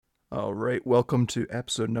All right, welcome to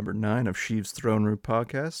episode number 9 of Sheev's Throne Room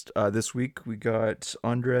podcast. This week we got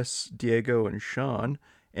Andres, Diego, and Sean,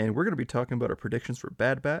 and we're going to be talking about our predictions for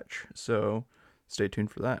Bad Batch, so stay tuned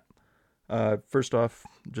for that. First off,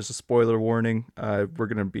 just a spoiler warning. We're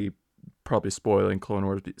going to be probably spoiling Clone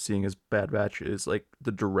Wars, seeing as Bad Batch is like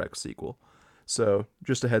the direct sequel. So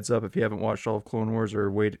just a heads up if you haven't watched all of Clone Wars or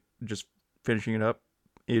just finishing it up,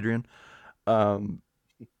 Adrian, um,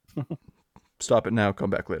 stop it now, come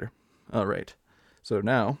back later. All right. So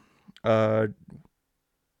now, uh,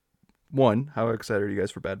 how excited are you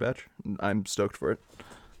guys for Bad Batch? I'm stoked for it.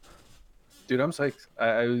 Dude, I'm psyched.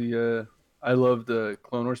 I love the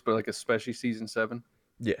Clone Wars, but like especially season 7.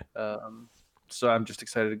 Yeah. So I'm just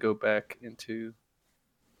excited to go back into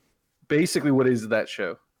basically what is that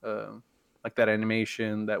show, like that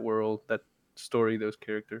animation, that world, that story, those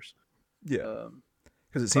characters. Yeah. Um,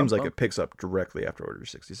 Because it so I'm seems like it pumped. picks up directly after Order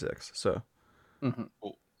 66. So, hmm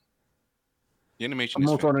Well, the animation I'm is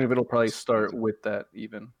almost wondering if it'll fantastic. probably It's start amazing. with that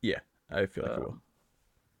even. yeah, I feel like it will. Um,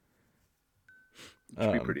 which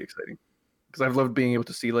should be Um, pretty exciting because I've loved being able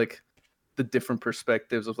to see like the different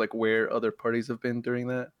perspectives of like where other parties have been during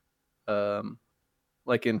that. Um,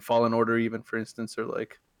 like in Fallen Order, even for instance, or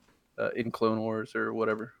like in Clone Wars or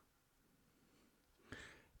whatever.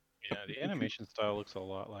 Yeah, the animation style looks a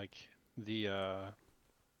lot like,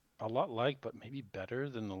 but maybe better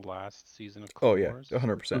than the last season of oh, Clone yeah, Wars.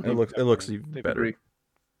 100%. Mhm. It looks Definitely, even they've better. Agree.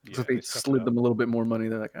 yeah, So if they stepped it slid up. them a little bit more money,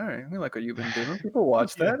 they're like, all right, we like what you've been doing. People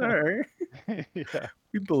watch that. Yeah. All right. Yeah,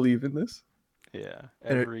 We believe in this. yeah.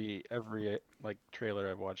 And Every like trailer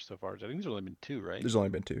I've watched so far, I think there's only been two, right? there's only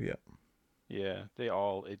been 2, yeah. Yeah,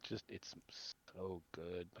 it's so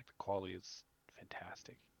good. Like the quality is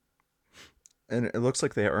fantastic. And it looks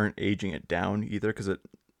like they aren't aging it down either, because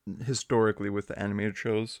historically with the animated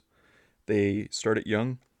shows, they start it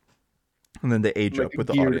young, and then they age Like up with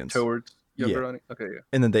the geared audience. towards Yeah. younger audience. Okay, yeah.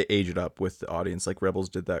 And then they age it up with the audience. Like Rebels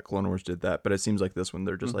did that, Clone Wars did that, but it seems like this one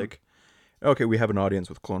they're just Mhm. like, okay, we have an audience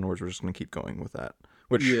with Clone Wars. We're just gonna keep going with that,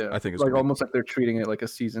 which Yeah, I think is like gonna almost like they're treating it like a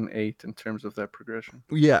season 8 in terms of that progression.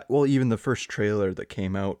 yeah. Well, even the first trailer that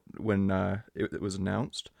came out when it was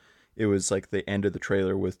announced, it was like they ended the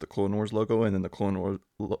trailer with the Clone Wars logo, and then the Clone Wars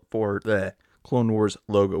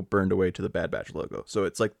logo burned away to the Bad Batch logo. So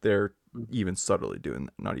it's like they're Mhm. even subtly doing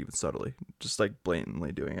that, not even subtly, just like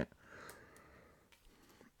blatantly doing it.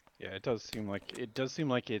 Yeah, it does seem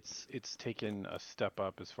like it's taken a step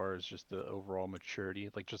up as far as just the overall maturity,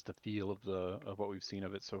 like just the feel of the of what we've seen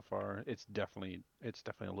of it so far. It's definitely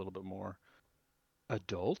a little bit more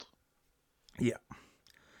adult. Yeah.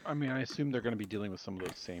 I mean, I assume they're going to be dealing with some of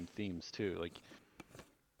those same themes too. Like,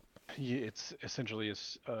 it's essentially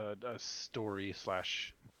a story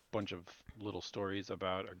slash bunch of little stories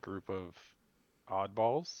about a group of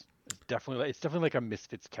oddballs. It's definitely like a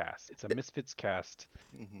Misfits cast. It's a Misfits cast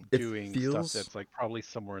hmm It doing stuff feels that's like probably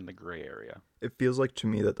somewhere in the gray area. it feels like to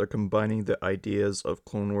me that they're combining the ideas of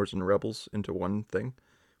Clone Wars and Rebels into one thing,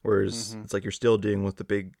 whereas Mm-hmm. it's like you're still dealing with the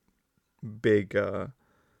big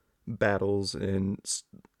battles and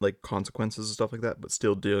like consequences and stuff like that, but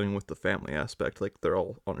still dealing with the family aspect. Like they're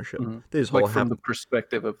all on a ship. Mhm. They just all Like from have the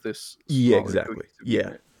perspective of this yeah, smaller exactly, cohesive yeah.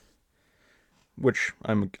 unit. Which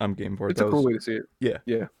I'm game for. It's a cool way to see it. Yeah,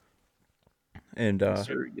 Yeah. and Yes,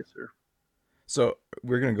 sir. Yes, sir. so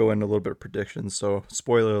we're gonna go into a little bit of predictions. So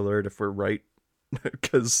spoiler alert if we're right,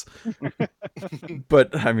 because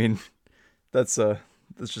but I mean that's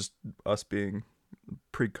just us being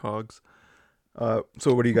precogs.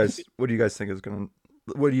 So what do you guys think is gonna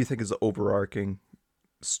what do you think is the overarching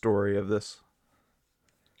story of this?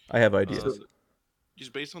 I have ideas. Uh,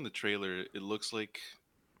 just based on the trailer, it looks like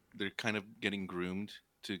they're kind of getting groomed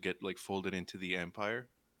to get like folded into the Empire.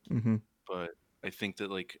 Mm-hmm. But I think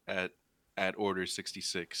that like at Order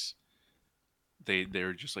 66,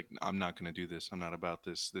 they're just like, I'm not gonna do this. I'm not about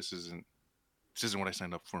this. This isn't what I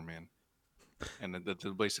signed up for, man. And that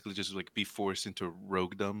they'll basically just like be forced into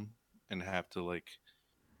roguedom and have to like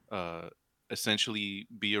uh essentially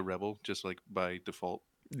be a rebel just like by default.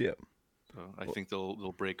 Yeah. So I Well, think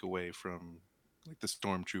they'll break away from like the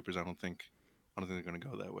stormtroopers. I don't think they're gonna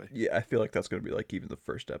go that way. yeah, I feel like that's gonna be like even the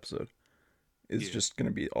first episode is Yeah. just gonna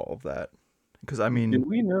be all of that. Because I Do mean,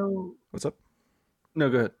 we know? what's up? No,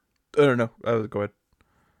 go ahead. I don't know. Go ahead.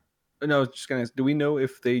 No, I was just gonna ask. Do we know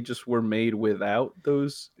if they just were made without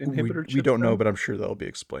those inhibitor We chips? don't know, Then? but I'm sure that'll be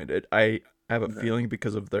explained. I have a Okay. feeling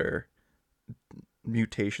because of their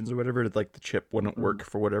mutations or whatever, like the chip wouldn't Mhm. work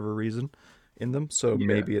for whatever reason in them. So Yeah.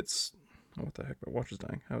 maybe it's oh, what the heck? My watch is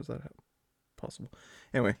dying. How is that possible?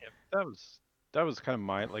 Anyway, That was kind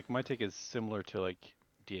of my take is similar to like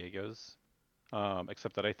Diego's.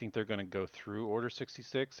 except that I think they're going to go through Order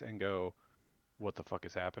 66 and go, what the fuck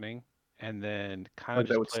is happening? And then kind of Like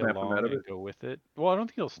that just would play snap them out along of and it. go with it. Well, I don't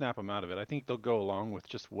think they'll snap them out of it. I think they'll go along with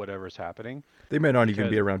just whatever's happening They may not even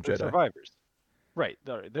because be around they're Jedi. survivors. Right.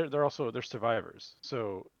 They're also they're survivors.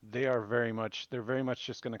 So they're very much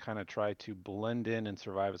just going to kind of try to blend in and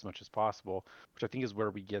survive as much as possible, which I think is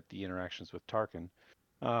where we get the interactions with Tarkin.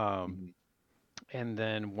 Um, Mhm. and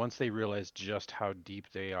then once they realize just how deep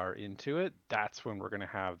they are into it, that's when we're going to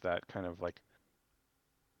have that kind of like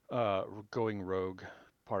going rogue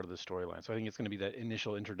part of the storyline. So I think it's going to be that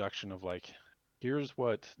initial introduction of like, here's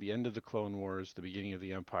what the end of the Clone Wars, the beginning of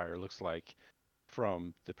the Empire looks like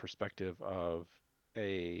from the perspective of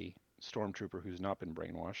a stormtrooper who's not been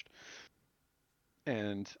brainwashed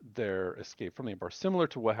and their escape from the Empire, similar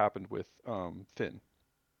to what happened with Finn.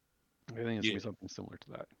 I think it's Yeah, gonna be something similar to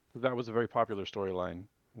that. That was a very popular storyline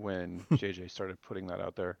when JJ started putting that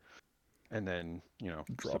out there, and then Dropped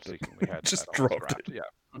it. subsequently had that Just all dropped it. scrapped. Yeah,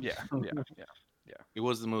 yeah, yeah, yeah, yeah. it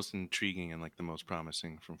was the most intriguing and like the most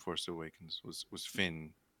promising from Force Awakens was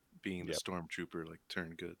Finn being the Yep, stormtrooper like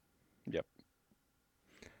turned good. yep.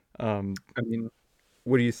 Um, I mean,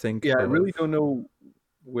 what do you think yeah, I of? really don't know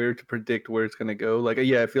where to predict where it's gonna go. Like,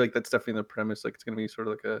 yeah, I feel like that's definitely the premise. Like, it's gonna be sort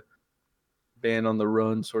of like a band on the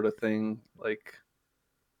run sort of thing. Like,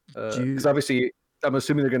 Do because you? obviously, I'm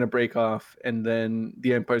assuming they're gonna break off, and then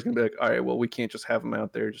the Empire's gonna be like, all right, well, we can't just have them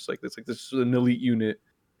out there. Just like this is an elite unit,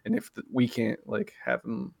 and if we can't like have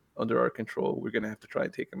them under our control, we're gonna have to try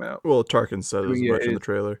and take them out. Well, Tarkin said I mean, as yeah, much in the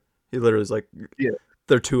trailer. He literally is like, yeah.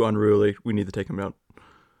 "They're too unruly. We need to take them out."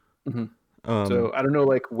 hmm Um, So I don't know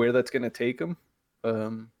like where that's gonna take them,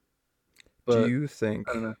 um, do but you I don't think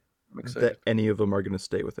know. I'm excited. that any of them are going to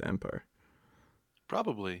stay with the Empire?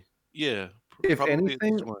 Probably, yeah, If probably at least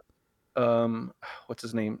anything, one. what's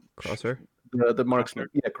his name? Crosshair? The Crosshair. marksman.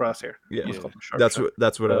 Yeah, Crosshair. Yeah, Almost Yeah, called him Sharpshot.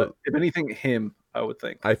 that's what If anything, him, I would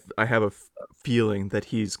think. I have a feeling that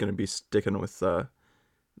he's going to be sticking with the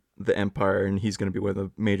Empire, and he's going to be one of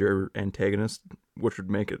the major antagonists, which would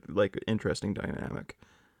make it like an interesting dynamic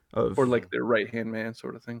of, Or like their right hand man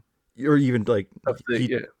sort of thing. or even like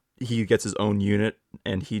Yeah. he gets his own unit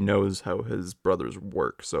and he knows how his brothers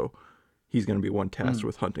work, so he's going to be one tasked Mm.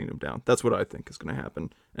 with hunting them down. That's what I think is going to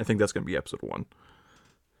happen. I think that's going to be episode 1.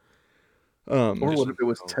 Or Just what if it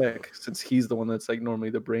was so- Tech, since he's the one that's like normally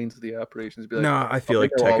the brains of the operations? Be like, No, I I'll feel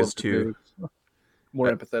like figure Tech all is of the too. moves. More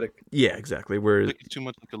empathetic. Yeah, exactly. Where like too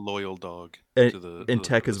much like a loyal dog and, to the and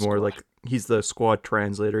Tech to is the more squad. like he's the squad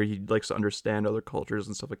translator. He likes to understand other cultures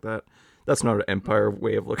and stuff like that. That's not an Empire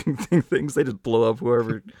way of looking at things. They just blow up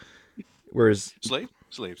whoever. Whereas,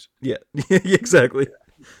 slaves. yeah, exactly.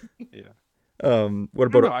 Yeah. What I don't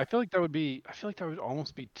know. about? I feel like that would be. I feel like that would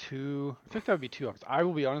almost be too. I feel like that would be too obvious. I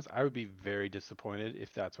will be honest. I would be very disappointed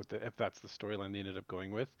if that's if that's the storyline they ended up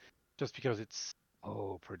going with, just because it's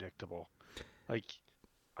so predictable. Like,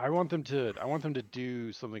 I want them to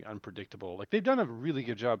do something unpredictable. Like they've done a really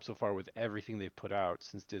good job so far with everything they've put out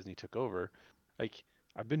since Disney took over. Like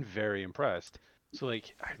I've been very impressed. So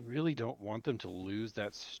like I really don't want them to lose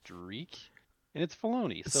that streak. And it's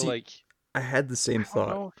Filoni. So See, like I had the same I don't thought.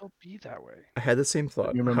 know if it'll be that way. I had the same You thought.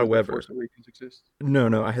 remember that However, Force Awakens exists?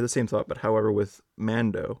 no, I had the same thought. But however, with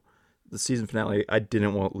Mando, the season finale, I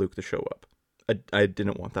didn't want Luke to show up. I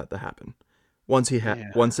didn't want that to happen. Once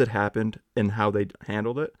Yeah. once it happened and how they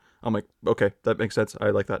handled it, I'm like, okay, that makes sense.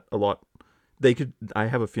 I like that a lot. They could. I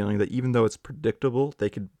have a feeling that even though it's predictable, they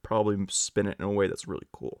could probably spin it in a way that's really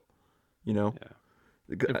cool. You know, Yeah.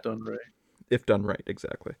 If done right. if done right,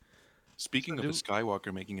 exactly. Speaking So of a do-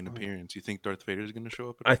 Skywalker making an Oh, yeah. appearance, you think Darth Vader is going to show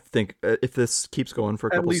up? At I think if this keeps going for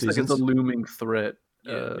a At couple least seasons, like it's a looming threat.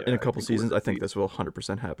 Yeah. in a I couple think seasons, would I think be- this will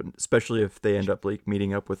 100% happen. Especially if they end up like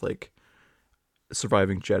meeting up with like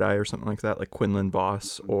surviving Jedi or something like that, like Quinlan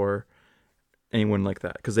Voss or anyone like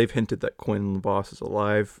that, because they've hinted that Quinlan Voss is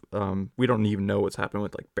alive. We don't even know what's happened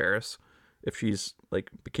with like Barriss, if she's like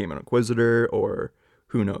became an Inquisitor or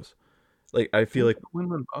who knows. Like I feel like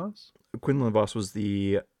Quinlan Voss? Quinlan Voss was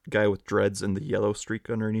the guy with dreads and the yellow streak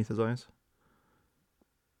underneath his eyes.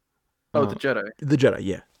 Oh, the Jedi. The Jedi,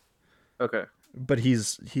 yeah. Okay. But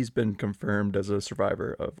he's been confirmed as a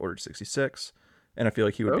survivor of Order 66, and I feel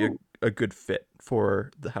like he would be Oh. a good fit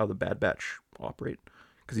for how the Bad Batch operate,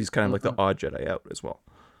 because he's kind of like the odd Jedi out as well.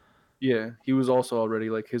 Yeah, he was also already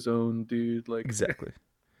like his own dude. Like Exactly.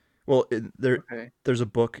 Well, Okay. there's a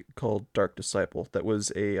book called Dark Disciple that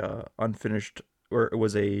was a unfinished, or it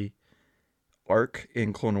was a arc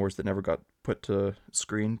in Clone Wars that never got put to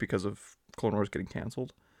screen because of Clone Wars getting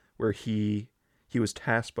canceled, where he was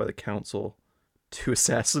tasked by the council to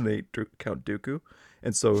assassinate Count Dooku,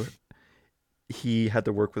 and so he had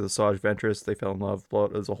to work with Asajj Ventress. They fell in love.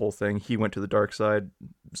 It was a whole thing. He went to the dark side,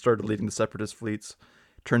 started leading the Separatist fleets.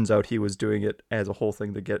 Turns out he was doing it as a whole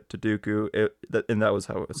thing to get to Dooku, and that was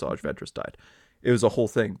how Asajj Ventress died. It was a whole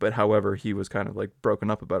thing, but however, he was kind of like broken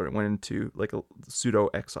up about it and went into like a pseudo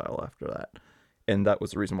exile after that, and that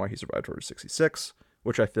was the reason why he survived Order 66,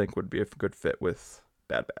 which I think would be a good fit with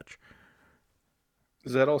Bad Batch.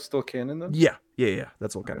 Is that all still canon then? Yeah,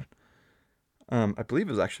 that's all canon. I believe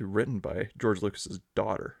it was actually written by George Lucas's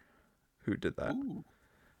daughter, who did that. Ooh,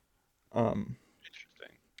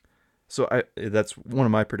 Interesting. So that's one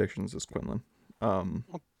of my predictions is Quinlan.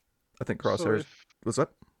 I think Crosshair. What's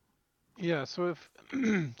up? Yeah, so if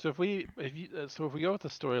if we go with the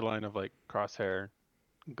storyline of like Crosshair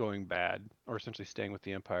going bad or essentially staying with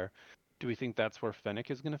the Empire, do we think that's where Fennec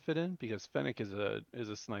is going to fit in? Because Fennec is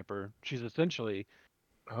a sniper. She's essentially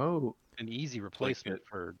Oh, an easy replacement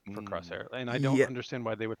for Crosshair, and I Yeah. don't understand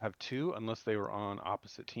why they would have two unless they were on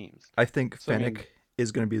opposite teams. I think So, I mean- Fennec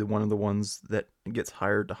is going to be one of the ones that gets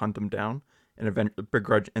hired to hunt him down and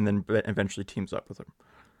begrudge, and then eventually teams up with him.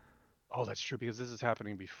 Oh, that's true because this is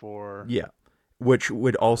happening before. Yeah, which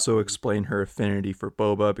would also explain her affinity for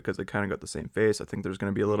Boba because they kind of got the same face. I think there's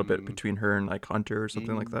going to be a little bit between her and like Hunter or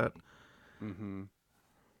something like that. Mm-hmm.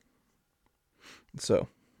 So,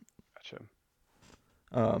 Gotcha.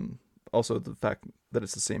 also the fact that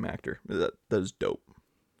it's the same actor that is dope.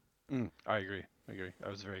 I agree. I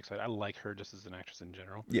was very excited. I like her just as an actress in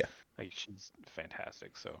general. Yeah, Like she's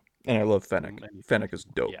fantastic. So and I love Fennec. Anything. Fennec is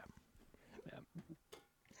dope. Yeah.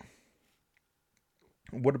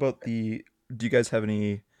 What about do you guys have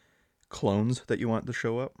any clones that you want to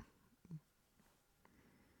show up?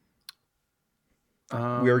 We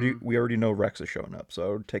already know Rex is showing up, so I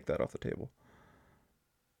would take that off the table.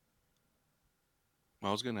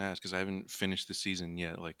 I was gonna ask because I haven't finished the season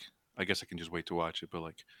yet. Like, I guess I can just wait to watch it. But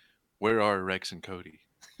like, where are Rex and Cody?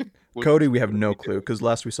 Cody, we have what are no they clue doing? because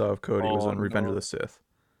last we saw of Cody was Oh, on Revenge of no. the Sith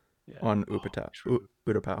Yeah. on Oh, true.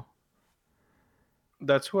 Utapau.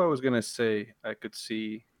 That's who I was gonna say. I could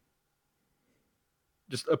see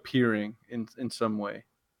just appearing in some way,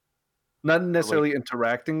 not necessarily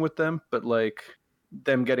interacting with them, but like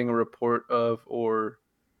them getting a report of, or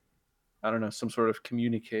I don't know, some sort of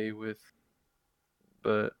communique with.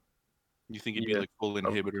 But You think it'd Yeah, be like full would be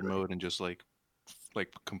inhibitor great. mode and just like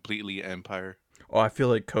completely Empire? Oh, I feel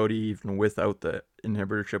like Cody, even without the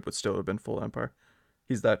inhibitor chip, would still have been full Empire.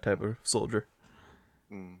 He's that type of soldier.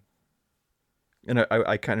 Mm. And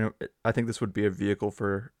I think this would be a vehicle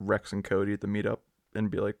for Rex and Cody to meet up and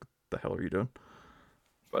be like, "The hell are you doing?"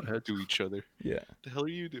 buttheads. To each other. Yeah. The hell are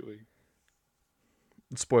you doing?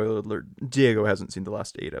 Spoiler alert: Diego hasn't seen the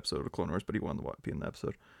last 8 episodes of Clone Wars, but he wanted to be in the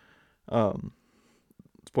episode.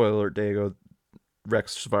 Spoiler alert: Diego,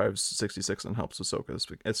 Rex survives 66 and helps Ahsoka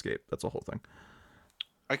escape. That's a whole thing.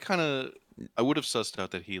 I would have sussed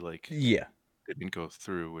out that he like Yeah. didn't go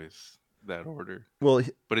through with that order. Well,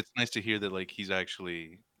 But it's nice to hear that like he's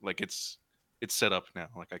actually like it's set up now.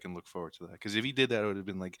 Like I can look forward to that because if he did that, it would have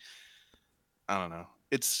been like I don't know.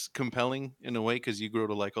 It's compelling in a way because you grow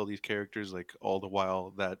to like all these characters. Like all the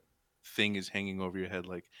while that thing is hanging over your head.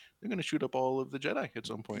 Like they're gonna shoot up all of the Jedi at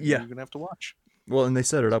some point. Yeah. and you're gonna have to watch. well, and they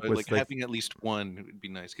set it up But, with like like having at least one would be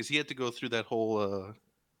nice because he had to go through that whole.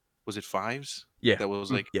 Was it Fives? yeah, That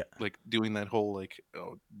was like yeah. like doing that whole like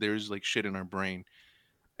oh there's like shit in our brain.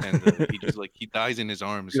 And he just like he dies in his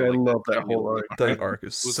arms. Dude, I like, love that tiny whole little arc. That arc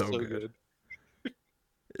is It was so good.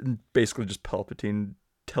 And basically, just Palpatine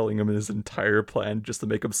telling him his entire plan just to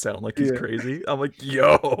make him sound like he's Yeah. crazy. I'm like,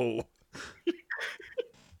 yo,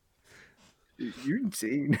 You're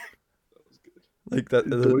insane. like that.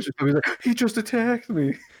 George is gonna be like, he just attacked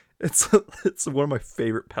me. It's one of my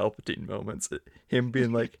favorite Palpatine moments. Him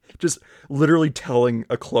being like, just literally telling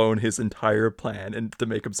a clone his entire plan and to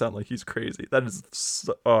make him sound like he's crazy. That is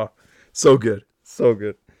so good, so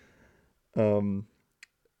good. Do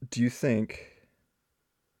you think?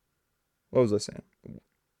 What was I saying?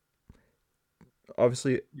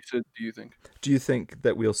 Obviously, You said, do you think? do you think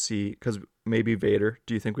that we'll see? Because maybe Vader.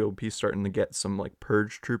 Do you think we'll be starting to get some like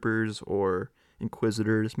Purge troopers or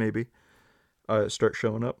Inquisitors maybe start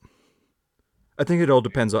showing up? I think it all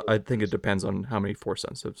depends on. I think it depends on how many Force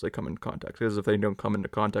sensitives they come in contact. Because if they don't come into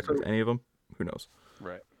contact with any of them, who knows?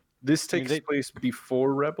 Right. This I mean, takes place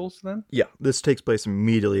before Rebels, then, Yeah, this takes place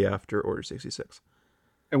immediately after Order 66.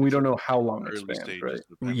 and we don't know how long it early spans, stages. right?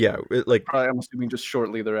 of Empire. Yeah, Probably, I'm assuming just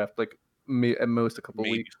shortly thereafter, like at most a couple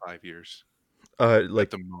maybe weeks. 5 years like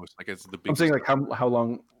at the most. Like it's the I'm biggest. saying like how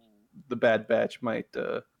long the Bad Batch might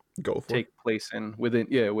go for it. take place within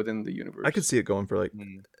the universe. I could see it going for like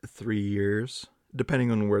Mm. 3 years,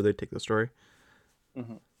 depending on where they take the story.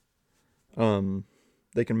 Mhm.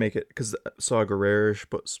 They can make it because Saw Gerrera is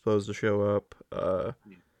supposed to show up.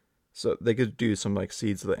 So they could do some like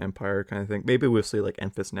Seeds of the Empire kind of thing. Maybe we'll see like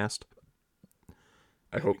Enfys Nest.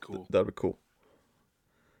 I That'd be hope cool. that'd be cool.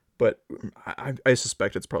 But I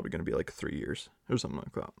suspect it's probably going to be like 3 years or something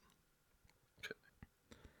like that.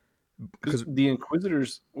 Because the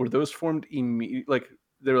Inquisitors, were those formed immediately? Like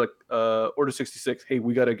they're like Order 66. Hey,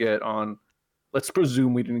 we gotta get on. Let's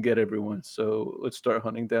presume we didn't get everyone, so let's start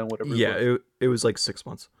hunting down whatever. Yeah, it was like 6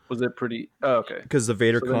 months. Was it pretty? Oh, okay. Because the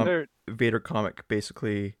Vader So then Vader comic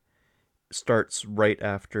basically starts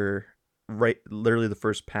literally the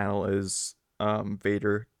first panel is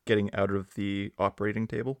Vader getting out of the operating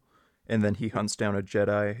table, and then he hunts down a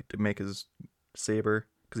Jedi to make his saber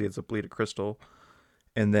because he has a bleed of crystal.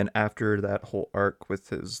 And then after that whole arc with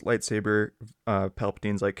his lightsaber,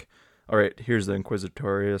 Palpatine's like, all right, here's the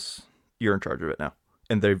Inquisitorius. You're in charge of it now.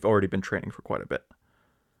 And they've already been training for quite a bit.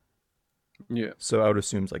 Yeah. So I would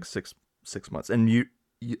assume it's like six months. And you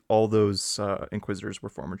all those Inquisitors were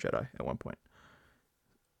former Jedi at one point.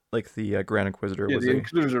 Like the Grand Inquisitor Yeah, was the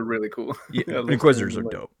Inquisitors are really cool. Yeah, I like Inquisitors are them,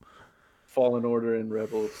 like, dope. Fallen Order and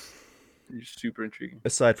Rebels. They're super intriguing.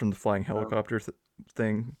 Aside from the flying helicopter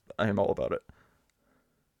thing, I am all about it.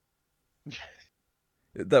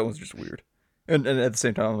 That was just weird. And at the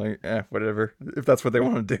same time, I'm like, whatever. If that's what they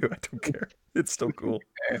want to do, I don't care. It's still cool.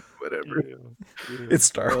 Whatever. It's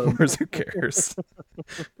Star Wars. Who cares?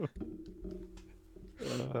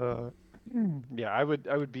 Yeah, I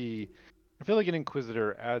would be. I feel like an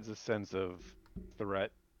Inquisitor adds a sense of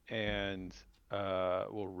threat and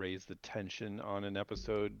will raise the tension on an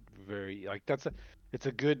episode. Very like it's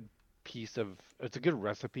a good it's a good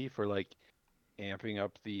recipe for like amping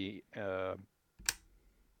up the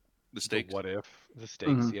stakes. the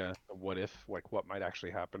stakes, yeah, the what if, like what might actually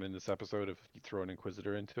happen in this episode if you throw an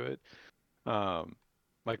Inquisitor into it.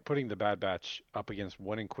 Like putting the Bad Batch up against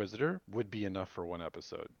one Inquisitor would be enough for one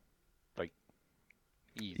episode. Like,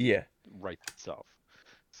 easy, Yeah. writes itself.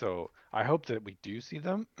 So I hope that we do see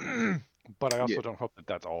them, but I also don't hope that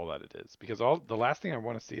that's all that it is, because the last thing I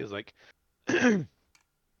want to see is like a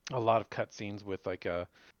lot of cutscenes with like a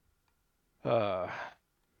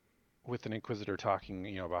with an Inquisitor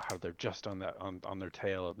talking, about how they're just on their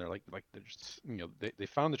tail, and they're like they're just, they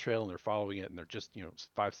found the trail and they're following it, and they're just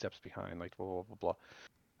 5 steps behind, like blah blah blah blah.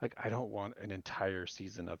 Like, I don't want an entire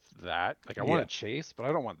season of that. Like, I want a chase, but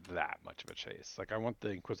I don't want that much of a chase. Like, I want the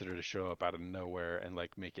Inquisitor to show up out of nowhere and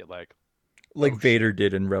like make it like Vader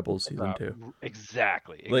did in Rebels season 2.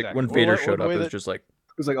 Exactly. Like when Vader showed up, it was just like,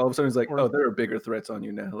 it was like all of a sudden it's like, oh, there are bigger threats on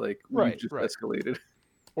you now. Like, right, just escalated.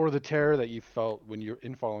 Or the terror that you felt when you're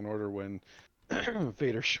in Fallen Order when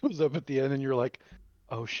Vader shows up at the end and you're like,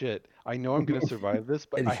 oh shit, I know I'm gonna survive this,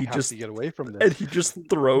 but I have to get away from this. And he just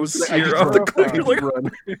throws Seer off the cliff. You're like,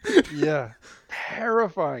 run. Yeah,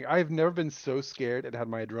 terrifying. I've never been so scared and had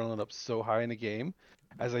my adrenaline up so high in a game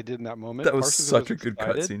as I did in that moment. That was such a good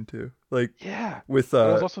cutscene too. Like, yeah, with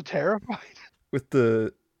I was also terrified. With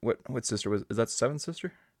the what sister is that? Seventh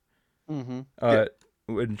sister? Mm-hmm.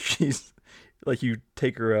 When she's like, you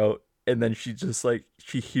take her out, and then she just like,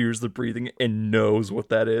 she hears the breathing and knows what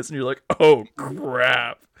that is, and you're like, oh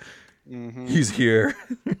crap, he's here.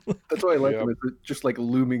 That's why I like them. It's just like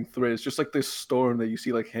looming threat. It's just like this storm that you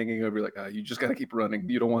see like hanging over. You're like, you just gotta keep running.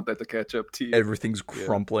 You don't want that to catch up to you. Everything's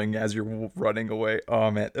crumpling as you're running away.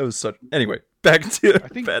 Oh man, that was such. Anyway, back to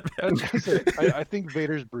Bad Batch. I think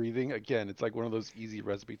Vader's breathing, again, it's like one of those easy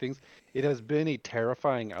recipe things. It has been a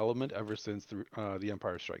terrifying element ever since the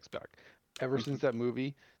Empire Strikes Back. Ever since that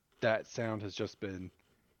movie, that sound has just been,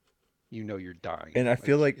 you're dying. And I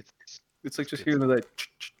feel like it's like just hearing that.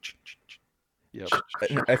 Yep.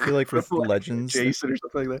 I feel like with Legends, Jason or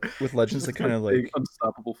something like that. With Legends, they kind of like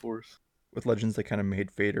unstoppable force. With Legends, they kind of made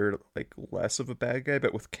Vader like less of a bad guy,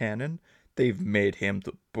 but with canon, they've made him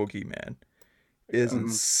the boogeyman. It is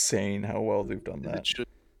insane how well they've done that.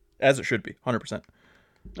 As it should be, 100%.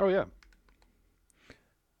 Oh yeah.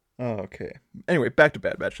 Oh, okay. Anyway, back to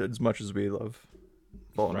Bad Batch. As much as we love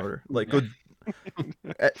Fallen Order, like good.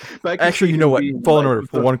 Actually, you know what? Fallen Order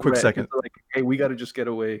for one quick second. Like, hey, we got to just get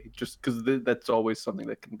away, just because that's always something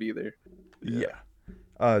that can be there. Yeah.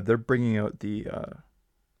 They're bringing out the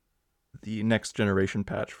next generation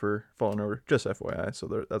patch for Fallen Order, just FYI.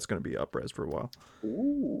 So that's going to be up res for a while.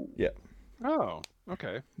 Ooh. Yeah. Oh,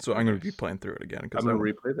 okay. So I'm going to be playing through it again. I'm going to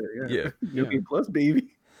replay that. Yeah. New Game Plus,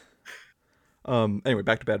 baby. Anyway,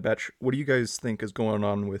 back to Bad Batch. What do you guys think is going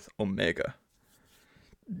on with Omega?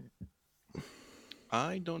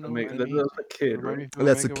 I don't know. That's a kid, right?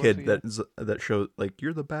 That's a kid that shows like,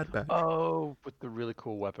 you're the Bad Batch. Oh, with the really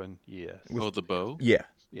cool weapon. Yes. The bow. Yeah.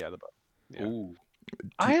 Yeah, the bow. Yeah. Ooh.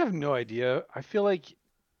 I have no idea. I feel like,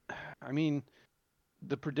 I mean,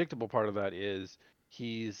 the predictable part of that is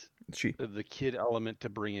he's She. the kid element to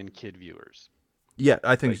bring in kid viewers. Yeah,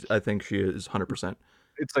 I think Like, she is 100%.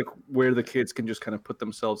 It's like where the kids can just kind of put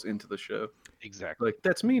themselves into the show. exactly. Like,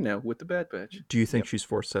 that's me now with the Bad Batch. Do you think Yep. she's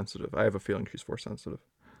force sensitive? I have a feeling she's force sensitive,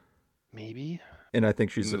 Maybe. and I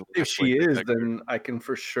think she's In the If last, she like, is, detector. then I can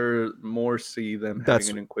for sure more see them That's-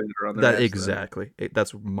 having an Inquisitor on their that ass then. exactly.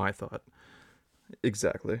 That's my thought.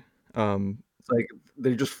 Exactly. It's like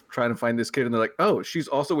they're just trying to find this kid, and they're like, "Oh, she's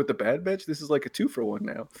also with the Bad Batch. This is like a 2-for-1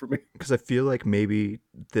 now for me." Because I feel like maybe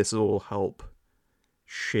this will help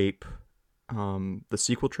shape the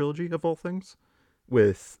sequel trilogy of all things.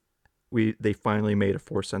 With they finally made a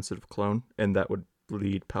force sensitive clone, and that would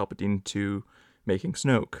lead Palpatine to making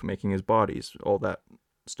Snoke, making his bodies, all that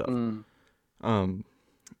stuff. Mm.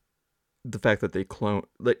 The fact that they clone,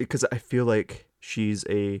 like, because I feel like she's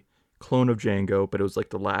a clone of Jango, but it was like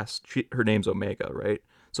the last. Her name's Omega, right?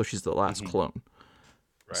 So she's the last Mhm. clone.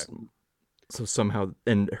 Right. So somehow,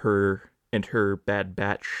 and her Bad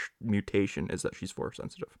Batch mutation is that she's force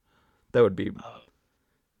sensitive. That would be.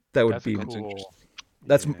 That would That's be. a cool.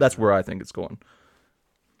 That's Yeah. where I think it's going.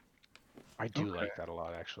 I do Okay. like that a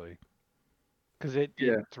lot, actually. Because it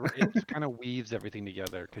Yeah. it kind of weaves everything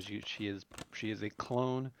together. Because she is a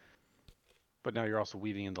clone, but now you're also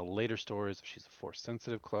weaving in the later stories. She's a force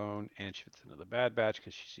sensitive clone, and she fits into the Bad Batch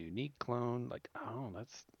because she's a unique clone. Like, oh,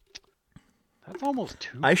 that's almost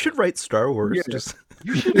too. I should write Star Wars. Yeah. Just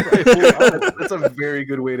You should write Star Wars. That's a very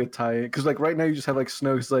good way to tie it. Because like right now you just have like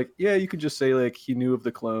Snoke's like, yeah, you could just say like he knew of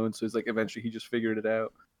the clone, so it's like eventually he just figured it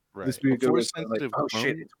out. Right. This would be a A good way to like, force-sensitive oh shit,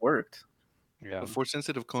 clone? it's worked. Yeah. A force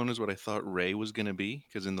sensitive clone is what I thought Rey was gonna be,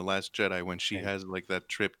 because in the Last Jedi, when she Same. has like that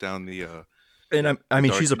trip down the and I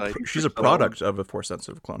mean dark she's side. a product of a force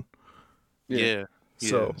sensitive clone. Yeah. yeah,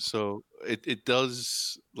 So- so it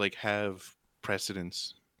does like have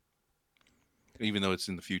precedence, even though it's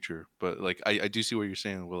in the future. But like I do see what you're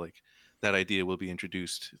saying. Well, like that idea will be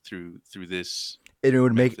introduced through this. And it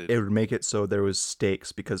would method. make it so there was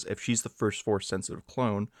stakes, because if she's the first force sensitive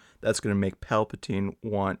clone, that's going to make Palpatine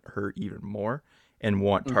want her even more and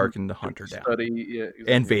want Mhm. Tarkin to hunt her down, Study, yeah,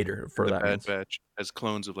 exactly. and Vader for The that. Bad means. Batch as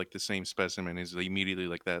clones of like the same specimen is immediately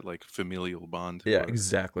like that like familial bond. Yeah, where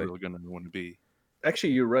exactly. We're gonna want to be.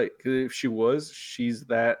 Actually, you're right. 'Cause if she's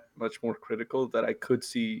that much more critical that I could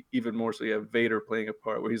see even more. So you have Vader playing a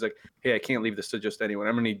part where he's like, "Hey, I can't leave this to just anyone.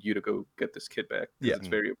 I'm gonna need you to go get this kid back. 'Cause Yeah. it's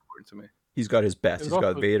very important to me." He's got his best. It He's was got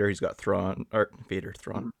also- Vader. He's got Thrawn.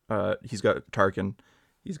 He's got Tarkin.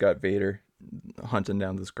 He's got Vader hunting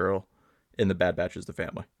down this girl, and the Bad Batch is the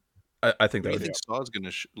family. I think What that do you would think Saw's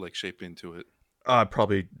gonna like shape into it?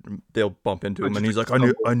 probably they'll bump into him, Just and he's like like,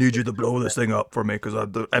 stumble. I need you to blow this thing up for me because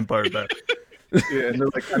the Empire's back." Yeah, and they're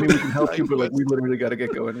like, "I mean, we can help you, but like, we literally got to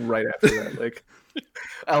get going right after that. Like,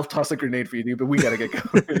 I'll toss a grenade for you, dude, but we got to get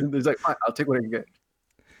going." And there's like, "Fine, I'll take what I can get."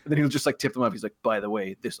 And then he'll just like tip them off. He's like, "By the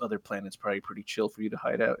way, this other planet's probably pretty chill for you to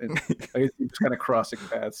hide out." And I guess he's kind of crossing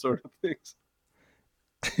paths, sort of things.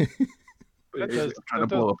 But That yeah, he's does- like, trying to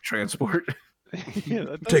that blow up transport. Yeah,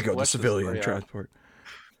 that does Take out the flesh civilian story out transport.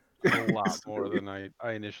 a lot more than I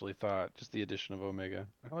initially thought. Just the addition of Omega.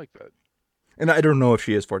 I like that. And I don't know if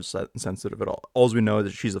she is force sensitive at all. All we know is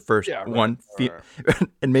that she's the first Yeah, right, one, right.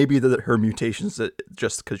 and maybe her mutations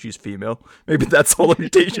just because she's female. Maybe that's all the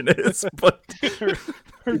mutation is. But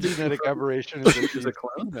Her genetic aberration is that She's she's a a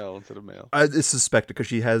clone? female instead of male. I suspect because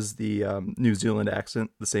she has the New Zealand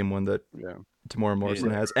accent, the same one that Yeah. Tamora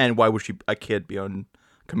Morrison Yeah. has. And why would a kid be on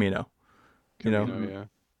Camino? You know? Camino, yeah.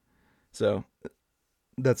 So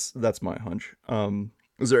that's my hunch.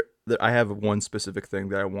 Is there? I have one specific thing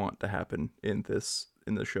that I want to happen in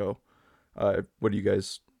the show. What do you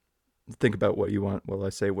guys think about what you want? Well, I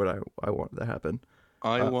say what I want to happen.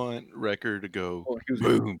 I want Wrecker to go Oh, he was-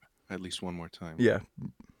 boom at least one more time. Yeah.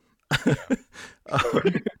 That's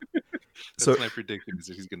So my prediction is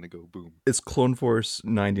that he's gonna go boom. it's Clone Force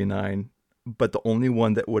 99, but the only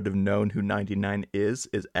one that would have known who 99 is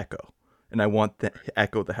Echo. And I want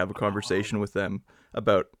Echo to have a conversation with them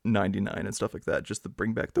about 99 and stuff like that, just to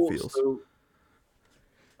bring back the Cool, feels. so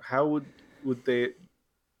how would they?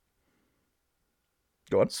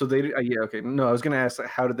 Go on. So they, yeah, okay. No, I was gonna ask,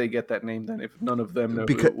 how did they get that name then? If none of them know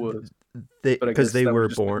who it was, But I Because guess they that would were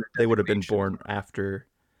just be born, their they would have been designation. born after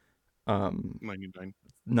 99.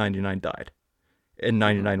 99 died. And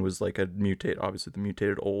 99 was like obviously the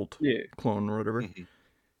mutated old yeah. clone or whatever. Mhm.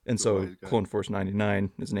 And The so wise guy. Clone Force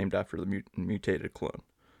 99 is named after the mutated clone.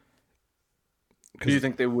 Do you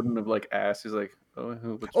think they wouldn't have like asked? He's like, oh,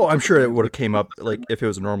 what's Oh, I'm the sure it name? would have came up like if it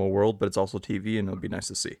was a normal world, but it's also TV and it would be nice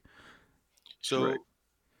to see. So Right.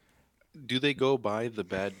 do they go by the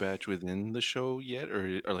Bad Batch within the show yet,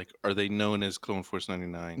 or like are they known as Clone Force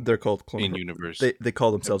 99 They're called in Clone. universe, They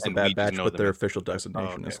call themselves the and we Bad just Batch, know but them their as? official Oh,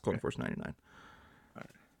 designation okay, is Clone okay. Force 99. All right.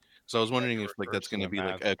 So I was wondering He if like that's refers to gonna them be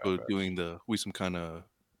like as the Bad Echo Batch. doing we some kind of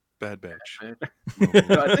Bad Batch.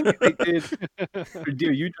 No, I think they did.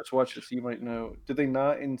 Dear, you just watched it, so you might know. Did they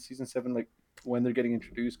not in season 7, like when they're getting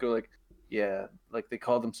introduced, go like, yeah, like they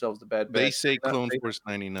call themselves the Bad Batch? They say Did they not Clone say Force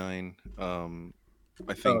 99. I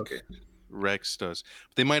that? think Oh, okay. Rex does.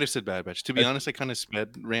 They might have said Bad Batch. To be I- honest, I kind of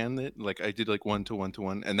sped ran it. Like I did like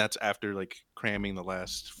 1-to-1-to-1, and that's after like cramming the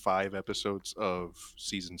last 5 episodes of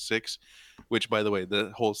season 6. Which, by the way,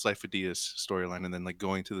 the whole Sifo-Dyas storyline, and then like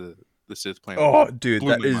going to the Sith planet. Oh, dude, blew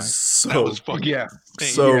that my is mind. That so was fucking Yeah.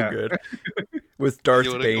 insane. so Yeah. good. With Darth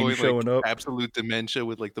Yoda Bane going showing like up. absolute dementia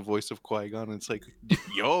with like the voice of Qui-Gon, and it's like,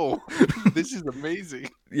 yo, this is amazing.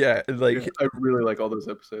 Yeah, and, like Yeah, I really like all those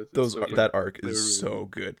episodes. It's those so good. that arc They were is really so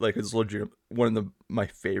good. good. Like it's legit one of my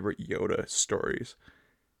favorite Yoda stories.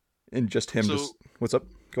 And just him So- just what's up?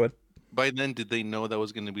 Go ahead. By then, did they know that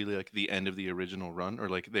was going to be like the end of the original run, or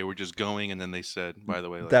like they were just going and then they said, by the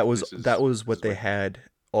way, like, that was this is, that was this what is they where- had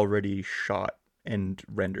already shot and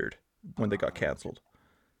rendered when they got okay. canceled.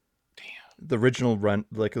 Damn. The original run,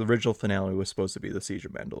 like the original finale, was supposed to be the Siege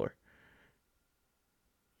of Mandalore,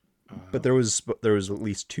 but there was at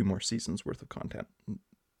least 2 more seasons worth of content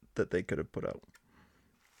that they could have put out.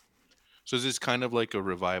 So is this kind of like a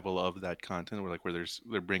revival of that content, where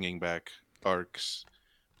they're bringing back arcs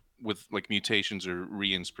with like mutations or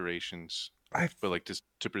re-inspirations, I but like just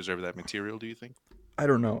to preserve that material? Do you think? I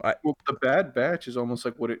don't know. Well, the Bad Batch is almost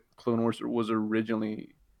like what Clone Wars was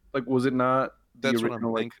originally. Like, was it not the That's what I'm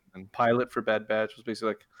original like thinking. then. pilot for Bad Batch was basically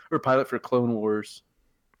like, or pilot for Clone Wars,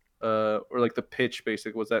 or like the pitch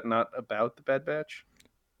basically was that not about the Bad Batch?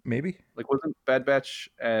 Maybe Like, wasn't Bad Batch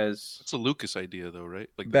as It's a Lucas idea, though, right?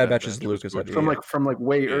 Like the Bad Batch is was Lucas George idea. from Yeah. like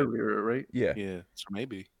way Yeah. earlier, right? yeah. Yeah, so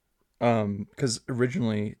maybe. Because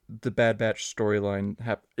originally the Bad Batch storyline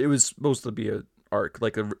it was supposed to be a arc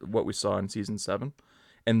like what we saw in season 7,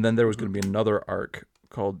 and then there was going to be another arc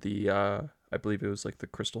called the I believe it was like the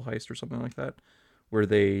Crystal Heist or something like that, where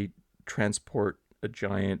they transport a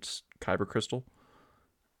giant kyber crystal.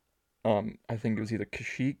 I think it was either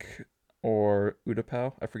Kashyyyk or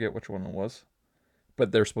Utapau. I forget which one it was,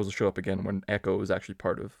 but they're supposed to show up again when Echo was actually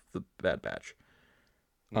part of the Bad Batch.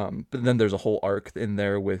 But then there's a whole arc in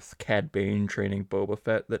there with Cad Bane training Boba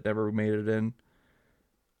Fett that never made it in.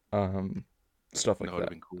 Stuff like That would have that.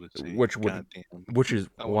 been cool to see. Which would- Goddamn. Which is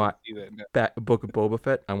I why want to see that now. that Book of Boba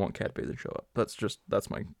Fett, I want Cad Bane to show up. That's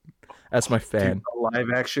my fan. Dude, a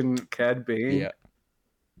live action Cad Bane. Yeah.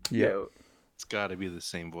 Yeah. Yo, It's got to be the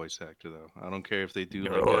same voice actor, though. I don't care if they do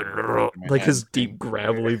Like his Manhattan deep thing.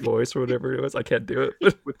 gravelly voice or whatever it was. I can't do it.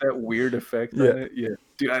 with that weird effect Yeah. on it. Yeah,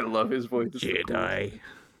 dude, I love his voice. It's the coolest. Jedi.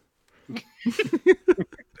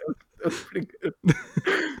 That's pretty good.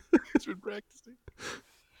 It's been practicing.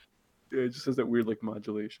 Yeah, it just has that weird like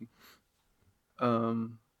modulation. Okay.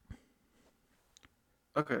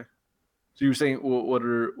 So you were saying, well, what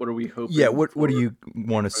are we hoping? Yeah, what do for? you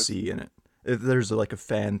want to see in it? If there's like a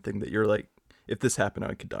fan thing that you're like, if this happened,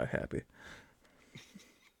 I could die happy.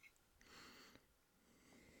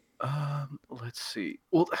 Let's see.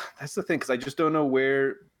 Well, that's the thing because I just don't know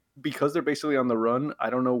where, because they're basically on the run. I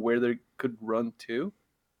don't know where they could run to.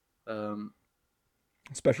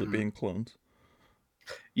 Especially being clones.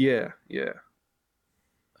 Yeah, yeah.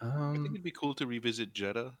 I think it'd be cool to revisit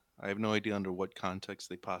Jeddah. I have no idea under what context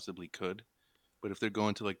they possibly could, but if they're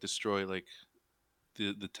going to like destroy like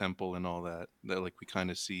the temple and all that like we kind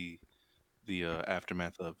of see the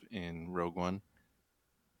aftermath of in Rogue One,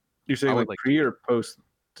 You're saying I would like like- pre or post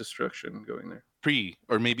destruction going there? pre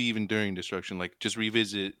or maybe even during destruction, like just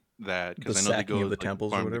revisit that The because I know they sacking go of the like,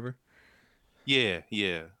 temples or farm the- whatever. Yeah,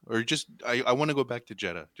 yeah, or just I want to go back to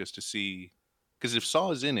Jeddah just to see, because if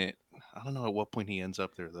Saw is in it, I don't know at what point he ends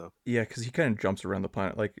up there though. Yeah, because he kind of jumps around the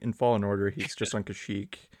planet. Like in Fallen Order, he's just on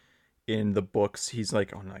Kashyyyk. In the books, he's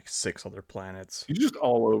like on like 6 other planets. You're just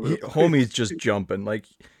all over. the place. Homie's just jumping. Like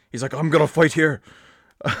he's like, I'm gonna fight here.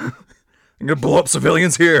 I'm gonna blow up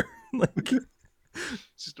civilians here. Like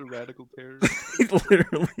It's just a radical terrorist.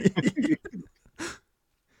 literally.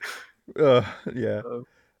 Yeah. Oh.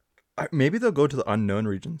 Maybe they'll go to the unknown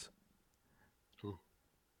regions. Ooh.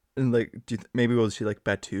 And like, maybe we'll see like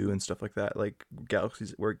Batu and stuff like that, like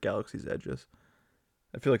galaxies where Galaxy's Edge is.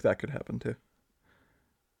 I feel like that could happen too.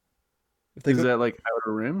 If they Is go, that like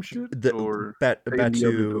Outer Rim shit? Or Batu the other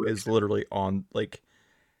is direction? literally on like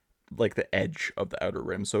the edge of the Outer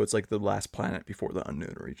Rim, so it's like the last planet before the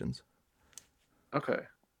unknown regions. okay.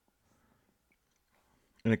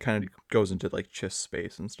 and it kind of goes into like Chiss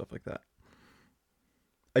space and stuff like that.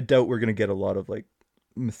 I doubt we're gonna get a lot of like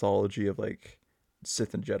mythology of like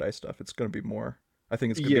Sith and Jedi stuff. It's gonna be more. I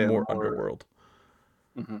think it's gonna be more underworld.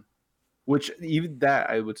 Mm-hmm. Which even that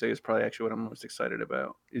I would say is probably actually what I'm most excited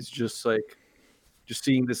about. Is just like just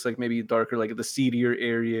seeing this like maybe darker, like the seedier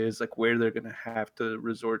areas, like where they're gonna have to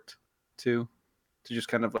resort to just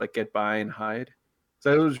kind of like get by and hide.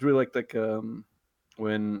 So I was really like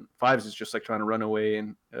when Fives is just like trying to run away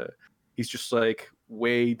and he's just like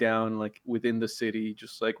way down like within the city,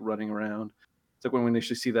 just like running around. It's like when we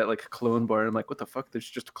initially see that like clone bar, I'm like, what the fuck? There's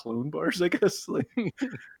just clone bars, I guess. Like I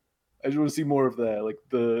just want to see more of that, like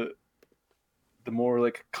the more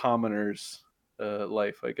like commoners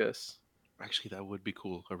life, I guess. Actually, that would be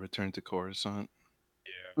cool. A return to Coruscant.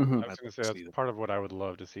 Yeah, Mhm. I was I'd gonna say love to that's see that. part of what I would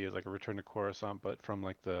love to see is like a return to Coruscant, but from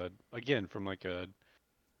like from like a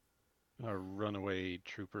runaway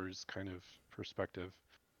troopers kind of perspective.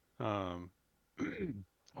 Um,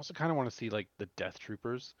 also kind of want to see like the Death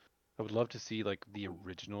Troopers. I would love to see like the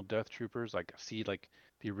original Death Troopers, like see like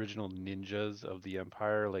the original ninjas of the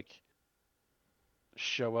Empire, like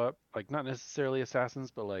show up, like not necessarily assassins,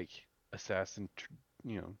 but like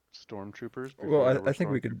stormtroopers Well, before there were I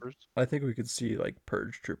think we could. stormtroopers. I think we could see like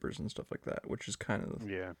purge troopers and stuff like that, which is kind of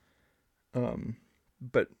Yeah,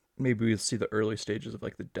 but maybe we'll see the early stages of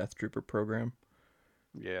like the Death Trooper program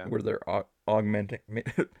yeah. where they're augmenting.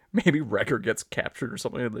 Maybe Wrecker gets captured or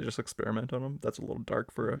something, and they just experiment on him. That's a little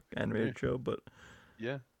dark for an animated show, but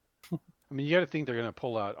Yeah. I mean, you got to think they're going to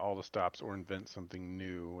pull out all the stops or invent something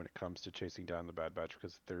new when it comes to chasing down the Bad Batch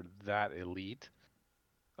because they're that elite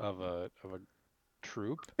of a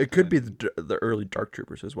troop. it could be And the early Dark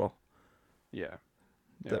Troopers as well. yeah,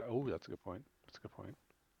 yeah. That Oh, that's a good point. That's a good point.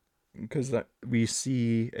 because that we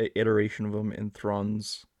see a iteration of them in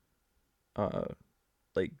Thrawn's, uh,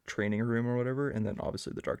 like training room or whatever, and then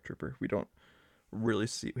obviously the Dark Trooper. We haven't really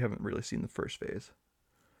seen the first phase.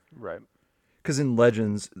 Right. Because in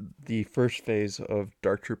Legends, the first phase of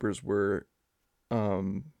Dark Troopers were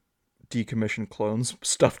decommissioned clones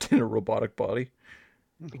stuffed in a robotic body.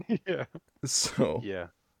 Yeah. So Yeah.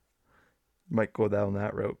 might go down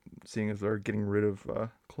that route, seeing as they're getting rid of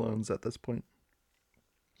clones at this point.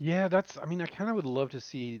 Yeah, I mean, I kind of would love to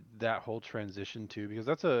see that whole transition too, because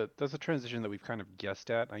that's a transition that we've kind of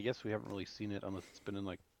guessed at. I guess we haven't really seen it unless it's been in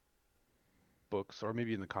like books or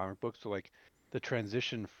maybe in the comic books. So like the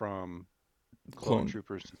transition from clone Clone,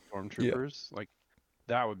 troopers to yeah. stormtroopers, like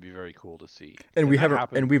that would be very cool to see. And And we that haven't,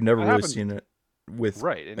 happens. and we've never That really happens seen it with,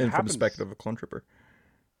 right, and it and from the happens perspective of a clone trooper.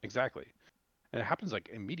 exactly, and it happens like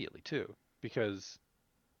immediately too, because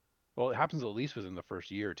well, it happens at least within the first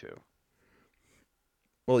year or two,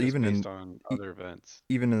 Well, just based on e- other events.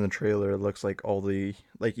 even in the trailer, it looks like all the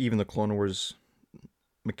like even the Clone Wars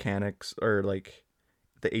mechanics or like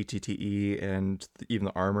the ATTE and even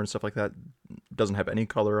the armor and stuff like that doesn't have any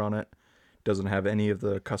color on it. Doesn't have any of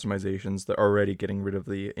the customizations. They're already getting rid of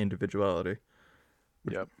the individuality.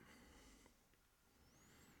 Yep.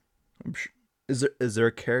 Is there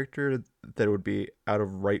a character that would be out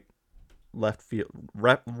of left field,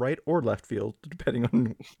 right or left field, depending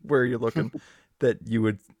on where you're looking, that you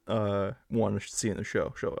would want to see in the show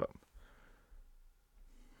up?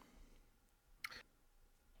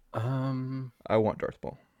 I want Darth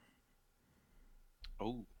Maul.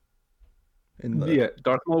 Oh, In the Yeah,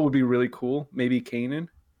 Darth Maul would be really cool. Maybe Kanan.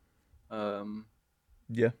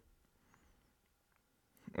 yeah.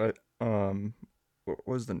 What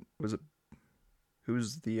was it?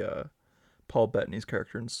 Who's the Paul Bettany's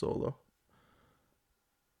character in Solo?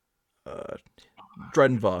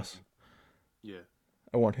 Dryden Voss. yeah.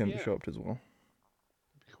 I want him to Yeah. show up as well.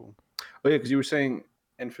 Cool. Oh yeah, because you were saying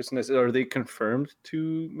Enfys Nest. Are they confirmed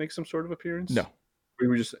to make some sort of appearance? No, We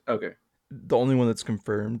were just okay. the only one that's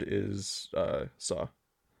confirmed is Saw.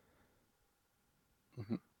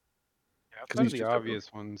 Mm-hmm. Yeah, 'Cause outside of he's the just a-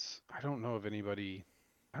 obvious ones, I don't know of anybody.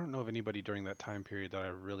 I don't know of anybody during that time period that I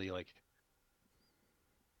really like.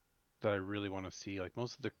 That I really want to see. Like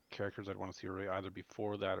most of the characters I'd want to see are either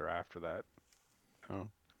before that or after that. Oh,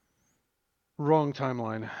 wrong time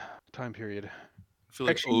period. I feel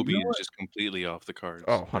like Actually, you Obi know is what? just completely off the cards.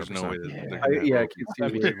 Oh, There's no way 100%. that they're Yeah. gonna have I Obi. can see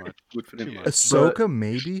That'd be where too much. would fit Too in. much. Ahsoka,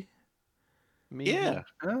 maybe. Maybe. Yeah.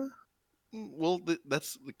 Huh? Well,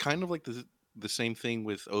 that's kind of like the same thing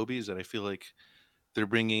with Obi is that I feel like they're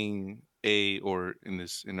bringing or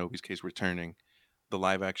in Obi's case, returning the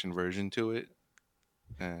live action version to it,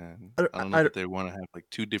 and I don't know that they want to have like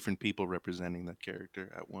two different people representing that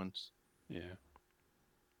character at once. Yeah.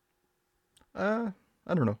 I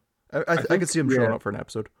don't know. I think, could see him showing up for an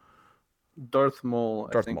episode. Darth Maul,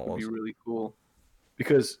 I Darth think, Maul would be is- really cool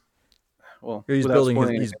because well, He's without building his.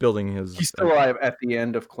 spoiling He's anything, building his. he's still alive at the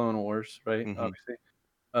end of Clone Wars, right? Mhm. Obviously,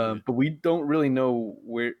 Yeah. but we don't really know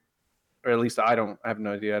where, or at least I don't. I have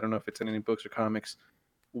no idea. I don't know if it's in any books or comics.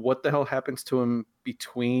 What the hell happens to him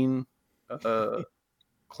between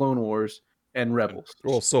Clone Wars and Rebels?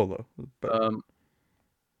 well, Solo, but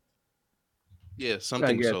Yeah, I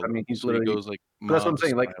something guess. so. I mean, he's So he literally. goes like But that's what I'm mob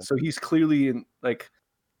saying. Like, style. so he's clearly in like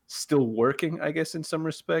still working, I guess, in some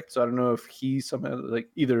respects. So I don't know if he somehow like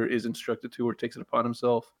either is instructed to or takes it upon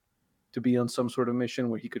himself to be on some sort of mission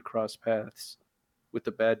where he could cross paths with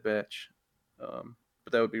the Bad Batch.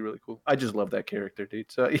 But that would be really cool. I just love that character,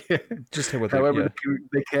 dude. So yeah, just with however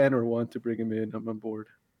they can or want to bring him in, I'm on board.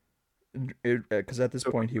 because at this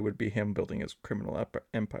So- point he would be him building his criminal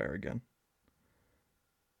empire again.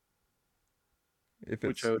 If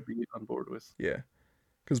Which it's I would be on board with. yeah,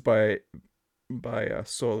 because by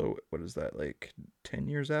Solo, what is that, like 10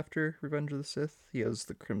 years after Revenge of the Sith? He has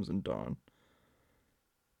the Crimson Dawn,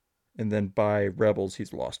 and then by Rebels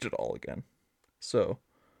he's lost it all again. So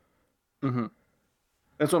Mm-hmm.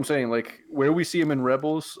 That's what I'm saying. Like where we see him in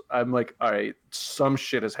Rebels, I'm like, all right, some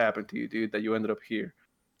shit has happened to you, dude, that you ended up here.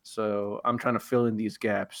 So I'm trying to fill in these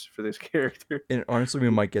gaps for this character. and honestly,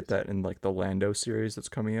 we might get that in like the Lando series that's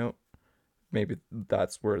coming out. Maybe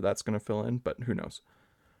that's where that's gonna fill in, but who knows?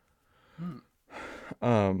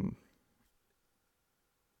 I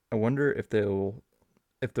wonder if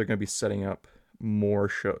they're gonna be setting up more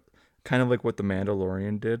show, kind of like what the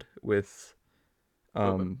Mandalorian did with,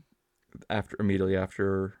 immediately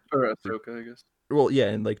after. Or Ahsoka, I guess. Well, yeah,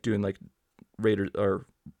 and like doing like Raiders or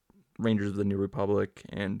Rangers of the New Republic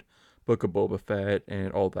and Book of Boba Fett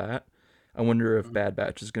and all that. I wonder if Bad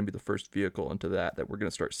Batch is going to be the first vehicle into that we're going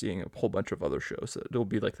to start seeing a whole bunch of other shows. That it'll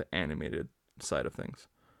be like the animated side of things.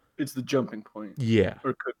 It's the jumping point. Yeah,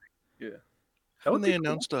 Or could be. Yeah. Haven't would they be cool.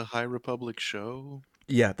 announced a High Republic show?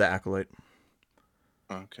 yeah, the Acolyte,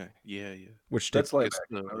 Okay. Yeah. which That's live It's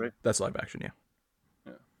action, the- right? that's live action,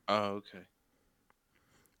 yeah. Oh, okay.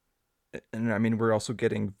 And I mean, we're also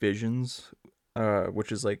getting Visions,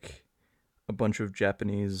 which is like a bunch of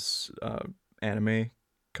Japanese anime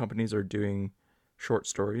companies are doing short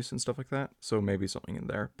stories and stuff like that. So maybe something in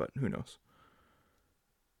there, but who knows?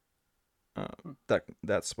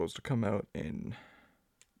 That's supposed to come out in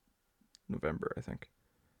November, I think.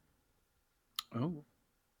 Oh.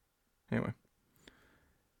 Anyway.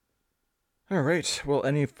 All right. Well,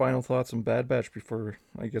 any final thoughts on Bad Batch before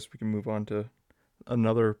I guess we can move on to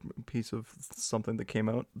another piece of something that came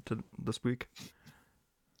out this week?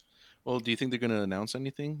 Well, do you think they're gonna announce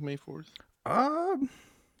anything May 4th?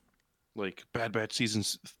 Like Bad Batch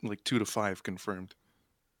seasons like 2 to 5 confirmed.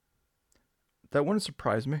 That wouldn't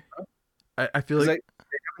surprise me. I feel 'Cause like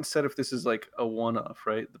they haven't said if this is like a one-off,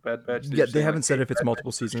 right? The Bad Batch. They're yeah, just they saying, haven't like, said hey, if it's Bad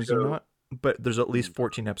multiple Batch seasons or show. not, but there's at least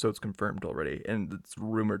 14 episodes confirmed already, and it's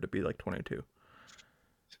rumored to be like 22.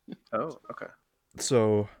 Oh, okay.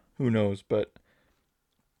 So who knows? But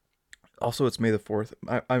also, it's May the 4th.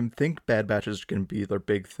 I think Bad Batch is gonna be their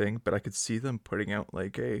big thing, but I could see them putting out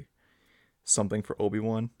like something for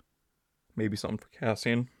Obi-Wan, maybe something for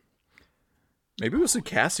Cassian. Maybe we'll see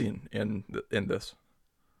Cassian in this.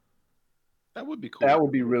 That would be cool. That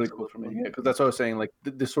would be really cool for me. Yeah, because that's what I was saying. Like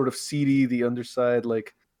the sort of seedy, the underside,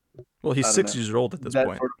 like Well, he's I don't 6 know. years old at this that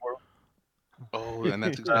point. sort of world. Oh, and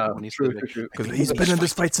that's exactly when he's True, like, true, true. Because he's been in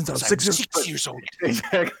this fight since I was 6 years old. 6 years old.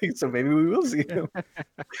 Exactly. So maybe we will see him.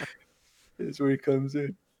 That's where he comes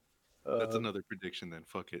in. That's another prediction then.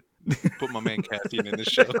 Fuck it. Put my man Cassian in the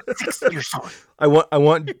show. 6 years old. I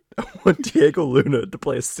want Diego Luna to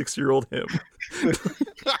play a 6-year-old him.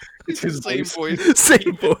 It's his Same voice. voice.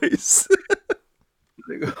 Same voice.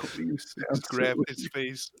 Like, oh, you sound Just grab so- his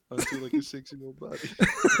face onto like a 6-year-old body.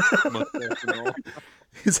 Mustache and all.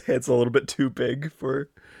 His head's a little bit too big for.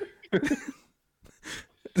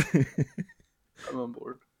 I'm on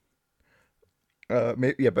board. But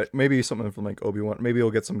maybe something from like Obi-Wan. Maybe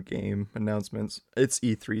we'll get some game announcements. It's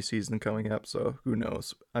E3 season coming up, so who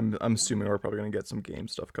knows? I'm assuming we're probably gonna get some game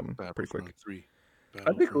stuff coming pretty quick. Battlefront 3.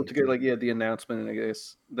 I'd be cool Battlefront to get 3. like the announcement, and I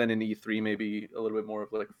guess then in E3 maybe a little bit more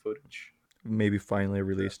of like footage. Maybe finally a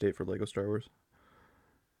release date for Lego Star Wars.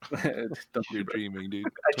 Don't You're do that. dreaming, dude.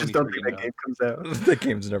 I just don't think that 2039. game comes out. That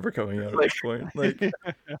game's never coming out at this point. Like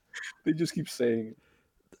They just keep saying it.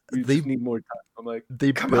 We They- just need more time. I'm like,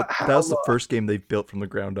 they Come built. on, That was how the long? first game they've built from the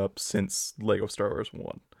ground up since Lego Star Wars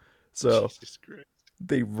 1. So Jesus Christ.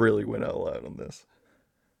 they really went all out on this.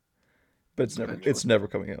 But it's Eventually. never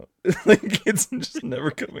coming out. Like it's just never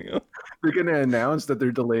coming out. they're gonna announce that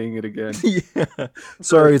they're delaying it again. Yeah.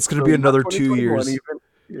 Sorry, it's going to be So not another 2 2021 years.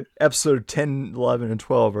 even. Episode 10, 11, and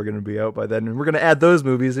 12 are going to be out by then, and we're going to add those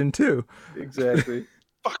movies in too. Exactly.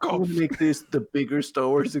 Fuck I'm off. gonna make this the bigger Star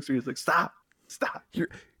Wars experience. Like, stop. You're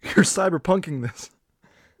cyberpunking this.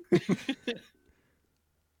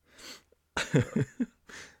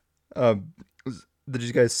 um, did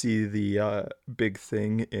you guys see the big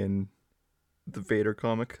thing in the Vader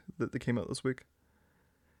comic that came out this week?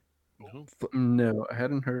 No. No, I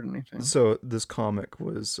hadn't heard anything. So this comic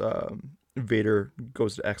was Vader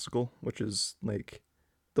goes to Exegol, which is like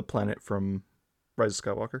the planet from Rise of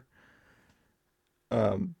Skywalker.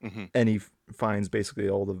 Mhm. And he finds basically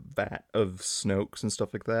all the vat of Snokes and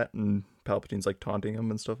stuff like that, and Palpatine's like taunting him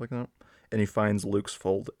and stuff like that. And he finds Luke's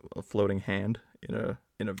floating hand in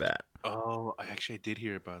a vat, Oh, I actually did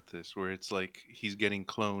hear about this, where it's like he's getting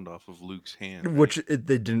cloned off of Luke's hand. Right? which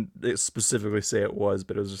they didn't specifically say it was,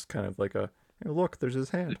 but it was just kind of like a hey, look, there's his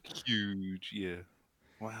hand. Huge, yeah.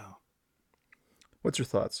 Wow. What's your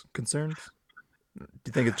thoughts? Concerns? Do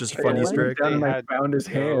you think it's just a I fun Why Easter did egg? down and they I had found his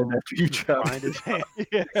hand go after you chopped Find his hand.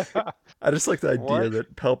 Yeah. I just like the idea What?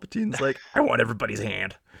 that Palpatine's like, I want everybody's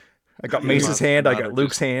hand. I got Yeah, Mace's Maz hand. I Kanata got Luke's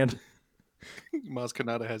just- hand. Maz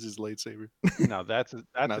Kanata has his lightsaber. No, that's Not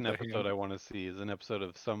an the episode hand. I want to see. Is an episode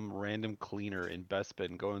of some random cleaner in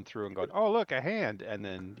Bespin going through and going, "Oh, look, a hand," and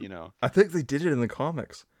then I think they did it in the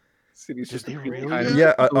comics. City's Did just they a really? kind of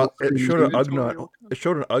Yeah, little it tiny showed an dude. Ugnaught. It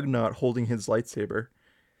showed an Ugnaught holding his lightsaber,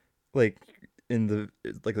 like in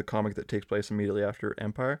the comic that takes place immediately after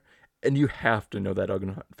Empire, and you have to know that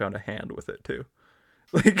Ugnaught found a hand with it too.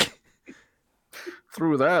 Like,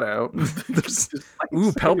 Threw that out. there's, Just like ooh,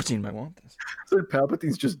 said- Palpatine might want this. said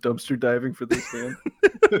Palpatine's just dumpster diving for this hand.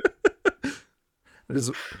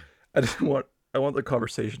 I want the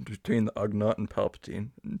conversation between the Ugnaught and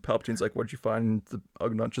Palpatine. And Palpatine's like, "What'd you find?" And the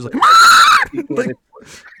Ugnaught just like,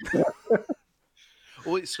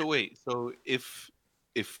 Wait, so if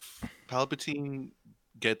Palpatine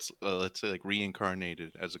gets let's say like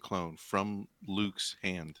reincarnated as a clone from Luke's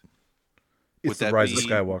hand, it's Would the that Rise of be-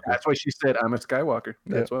 Skywalker. That's why she said, "I'm a Skywalker."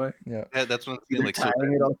 That's why. Yeah. yeah, that's what I'm saying. They're Like, so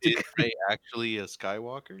tying it all is together. Rey actually a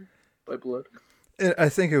Skywalker? By blood. I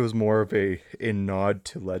think it was more of a nod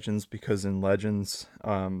to Legends, because in Legends,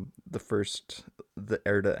 the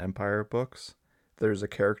Heir to Empire books, there's a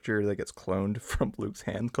character that gets cloned from Luke's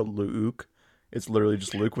hand called Luke. It's literally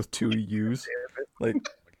just Luke with two U's. Like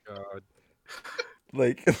God.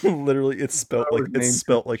 literally it's spelt Star like Wars it's names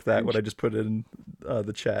spelt are like that when I strange. just put it in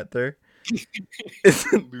the chat there.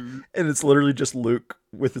 And it's literally just Luke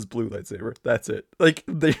with his blue lightsaber. That's it. Like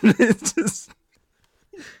it's just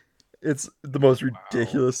it's the most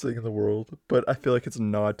ridiculous thing in the world, but I feel like it's a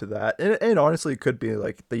nod to that. And honestly, it could be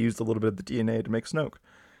like they used a little bit of the DNA to make Snoke,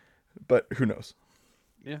 but who knows?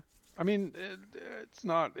 I mean, it's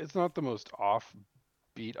not the most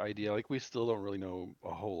offbeat idea. Like, we still don't really know a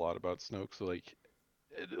whole lot about Snoke. So, like,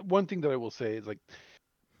 one thing that I will say is, like,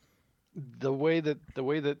 the way that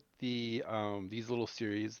the these little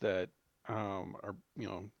series that are,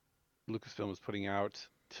 Lucasfilm is putting out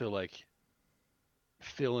to, like,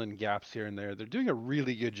 fill in gaps here and there, they're doing a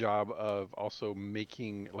really good job of also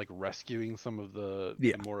making, like, rescuing some of the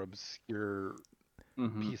Yeah. more obscure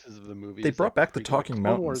Mhm. pieces of the movie. They brought back the Talking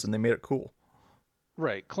Mountains and they made it cool.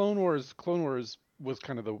 Right. Clone Wars was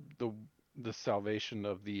kind of the salvation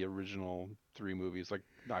of the original three movies. Like,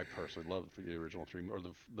 I personally love the original three, or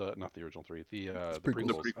the not the original three, the prequels.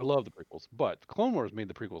 prequels. I love the prequels, but Clone Wars made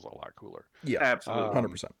the prequels a lot cooler. Yeah, Absolutely.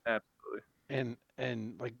 100%. Absolutely.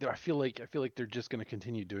 And like, I feel like they're just going to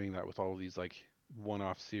continue doing that with all of these, like,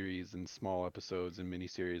 one-off series and small episodes and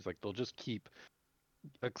miniseries. Like, they'll just keep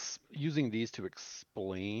using these to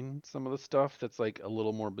explain some of the stuff that's, like, a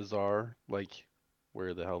little more bizarre, like,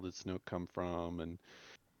 where the hell did Snoke come from, and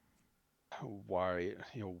why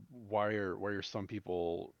are some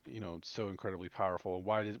people, so incredibly powerful, and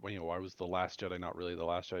why was the Last Jedi not really the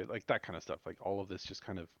Last Jedi, like that kind of stuff. Like, all of this just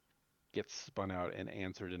kind of gets spun out and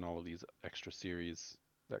answered in all of these extra series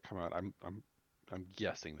that come out. I'm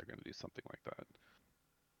guessing they're going to do something like that.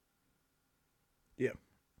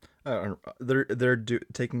 They're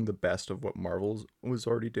taking the best of what Marvel was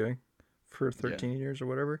already doing for 13 years or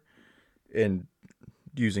whatever, and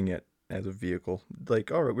using it as a vehicle.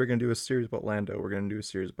 Like, all right, we're gonna do a series about Lando. We're gonna do a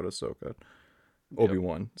series about Ahsoka,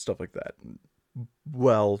 Obi-Wan, stuff like that.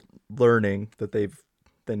 Well, learning that they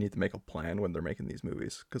need to make a plan when they're making these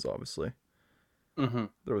movies, because obviously Mm-hmm.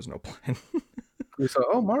 there was no plan. We saw,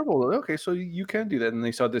 oh, Marvel. Okay, so you can do that. And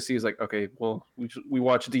they saw DC is like, okay, well, we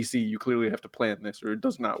watch DC. You clearly have to plan this, or it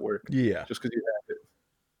does not work Yeah, just because you have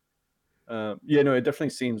it. Yeah, no, it definitely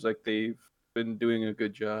seems like they've been doing a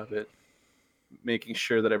good job at making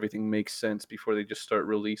sure that everything makes sense before they just start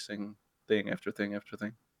releasing thing after thing after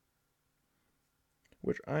thing.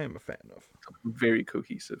 which I am a fan of. Very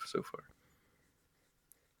cohesive so far.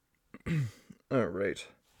 All right.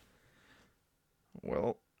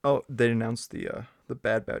 Well, oh, they announced the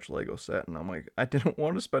Bad Batch Lego set, and I'm like, I didn't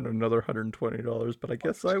want to spend another $120, but I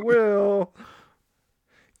guess I will.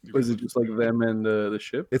 Was it just like them and the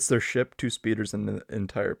ship? It's their ship, 2 speeders, and the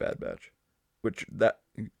entire Bad Batch. Which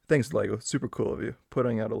thanks Lego, super cool of you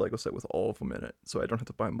putting out a Lego set with all of them in it, so I don't have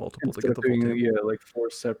to buy multiple to Instead get of the full doing, table. like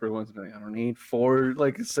 4 separate ones. Like, I don't need 4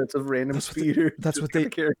 like sets of random speeders. That's just what for they. the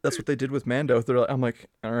character. That's what they did with Mando. I'm like,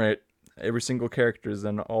 all right, every single character is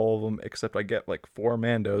in all of them except I get like 4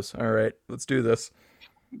 Mandos. All right, let's do this.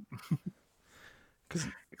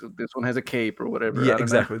 This one has a cape or whatever. Yeah, I don't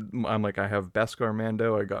exactly. I'm like, I have Beskar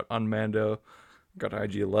Mando, I got Unmando, got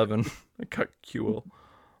IG-11, I got Queel,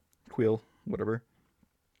 whatever.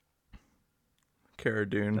 Cara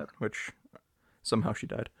Dune, which somehow she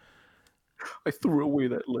died. know. I threw away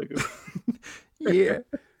that Lego. Yeah,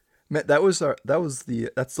 man, that's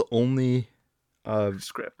the only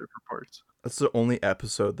Scrapped it for parts. that's the only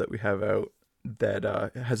episode that we have out that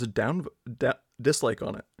has a dislike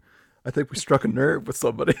on it. I think we struck a nerve with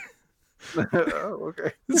somebody. Oh,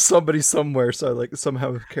 okay. Somebody somewhere saw like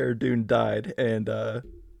somehow Cara Dune died and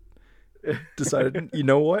decided, you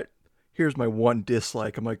know what? Here's my one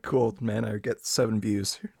dislike. I'm like, cool, man. I get 7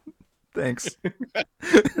 views. Thanks.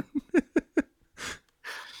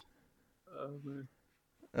 Oh, man.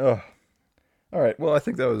 Oh, all right. Well, I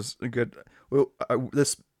think that was a good. Well,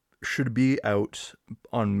 this should be out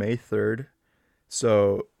on May 3rd,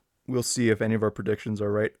 so we'll see if any of our predictions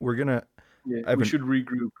are right. We're gonna. Yeah, I we haven't- should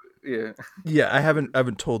regroup. Yeah. Yeah, I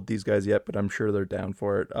haven't told these guys yet, but I'm sure they're down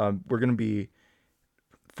for it. We're gonna be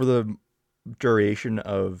for the duration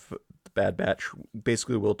of the Bad Batch.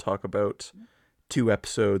 Basically, we'll talk about 2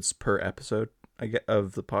 episodes per episode. I get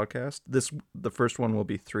of the podcast. The first one will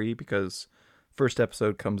be 3 because first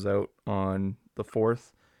episode comes out on the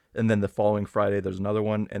 4th, and then the following Friday there's another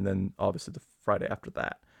one, and then obviously the Friday after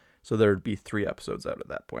that. So there'd be 3 episodes out at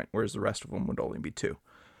that point, whereas the rest of them would only be 2.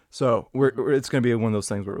 So it's going to be one of those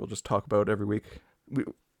things where we'll just talk about every week.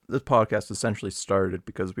 This podcast essentially started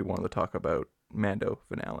because we wanted to talk about Mando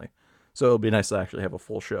finale. So it'll be nice to actually have a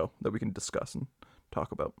full show that we can discuss and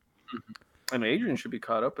talk about. And Adrian should be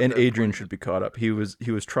caught up. at And that Adrian point. should be caught up. He was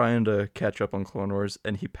trying to catch up on Clone Wars,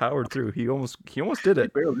 and he powered through. He almost did He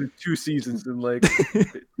it. barely did 2 seasons in like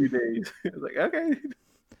 2 days. I was like, okay.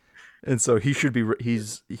 And so he should be.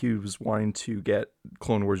 He was wanting to get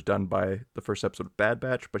Clone Wars done by the first episode of Bad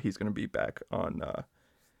Batch, but he's going to be back on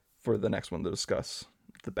for the next one to discuss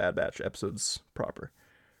the Bad Batch episodes proper.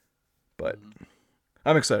 But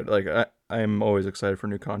I'm excited. Like I'm always excited for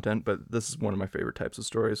new content, but this is one of my favorite types of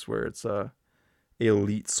stories where it's a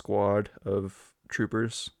elite squad of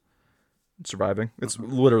troopers surviving. It's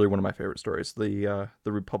literally one of my favorite stories. The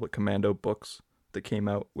Republic Commando books that came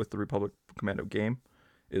out with the Republic Commando game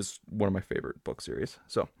is one of my favorite book series.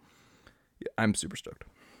 So yeah, I'm super stoked.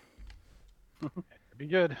 Be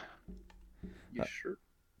good. Yeah, sure.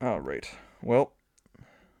 All right. Well,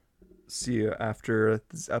 see you after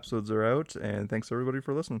these episodes are out, and thanks everybody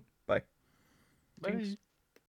for listening. Bye. Thanks. Bye.